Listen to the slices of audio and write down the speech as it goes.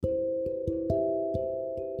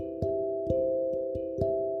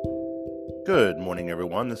Good morning,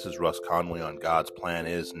 everyone. This is Russ Conway on God's Plan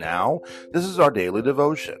Is Now. This is our daily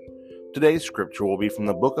devotion. Today's scripture will be from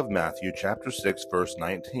the book of Matthew, chapter 6, verse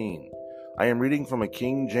 19. I am reading from a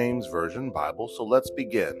King James Version Bible, so let's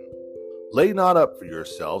begin. Lay not up for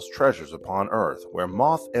yourselves treasures upon earth, where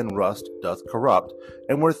moth and rust doth corrupt,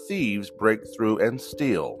 and where thieves break through and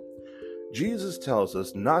steal. Jesus tells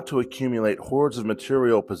us not to accumulate hoards of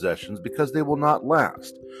material possessions because they will not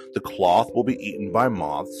last. The cloth will be eaten by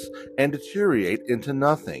moths and deteriorate into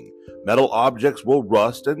nothing. Metal objects will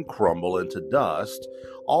rust and crumble into dust.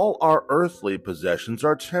 All our earthly possessions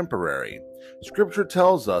are temporary. Scripture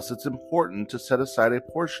tells us it's important to set aside a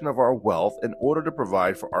portion of our wealth in order to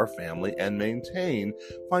provide for our family and maintain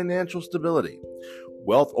financial stability.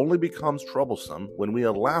 Wealth only becomes troublesome when we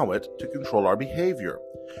allow it to control our behavior.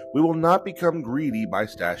 We will not become greedy by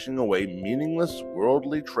stashing away meaningless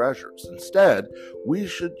worldly treasures. Instead, we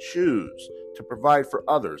should choose to provide for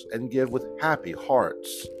others and give with happy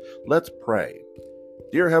hearts. Let's pray.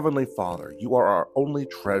 Dear Heavenly Father, you are our only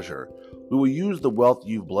treasure. We will use the wealth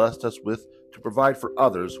you've blessed us with to provide for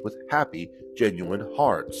others with happy, genuine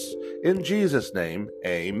hearts. In Jesus' name,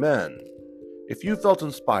 amen. If you felt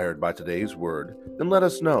inspired by today's word, then let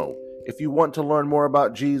us know. If you want to learn more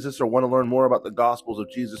about Jesus or want to learn more about the Gospels of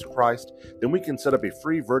Jesus Christ, then we can set up a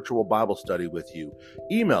free virtual Bible study with you.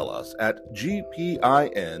 Email us at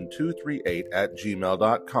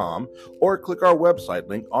gpin238@gmail.com or click our website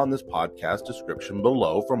link on this podcast description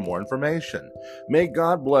below for more information. May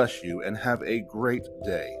God bless you and have a great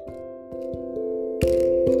day.